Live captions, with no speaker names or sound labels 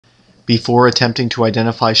Before attempting to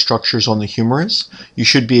identify structures on the humerus, you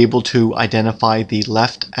should be able to identify the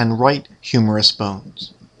left and right humerus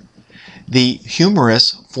bones. The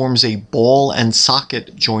humerus forms a ball and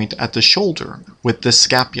socket joint at the shoulder with the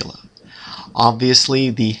scapula. Obviously,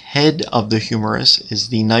 the head of the humerus is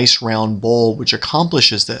the nice round ball which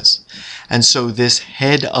accomplishes this, and so this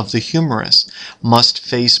head of the humerus must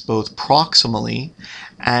face both proximally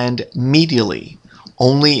and medially.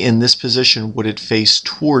 Only in this position would it face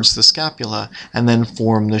towards the scapula and then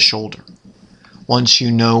form the shoulder. Once you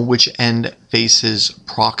know which end faces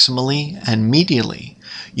proximally and medially,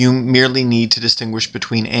 you merely need to distinguish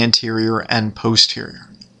between anterior and posterior.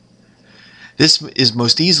 This is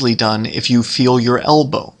most easily done if you feel your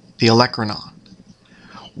elbow, the olecranon.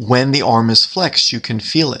 When the arm is flexed, you can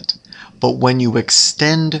feel it, but when you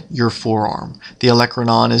extend your forearm, the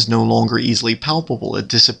olecranon is no longer easily palpable, it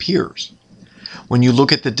disappears. When you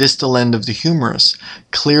look at the distal end of the humerus,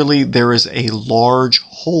 clearly there is a large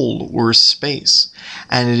hole or space,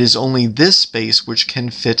 and it is only this space which can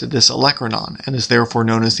fit this olecranon, and is therefore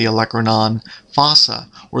known as the olecranon fossa,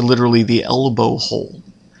 or literally the elbow hole.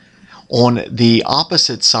 On the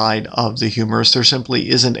opposite side of the humerus, there simply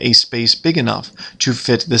isn't a space big enough to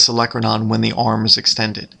fit this olecranon when the arm is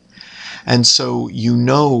extended. And so you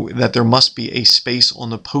know that there must be a space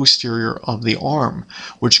on the posterior of the arm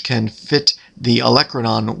which can fit the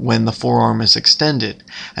olecranon when the forearm is extended.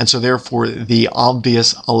 And so therefore the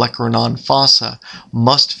obvious olecranon fossa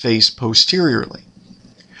must face posteriorly.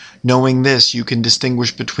 Knowing this, you can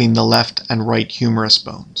distinguish between the left and right humerus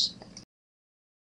bones.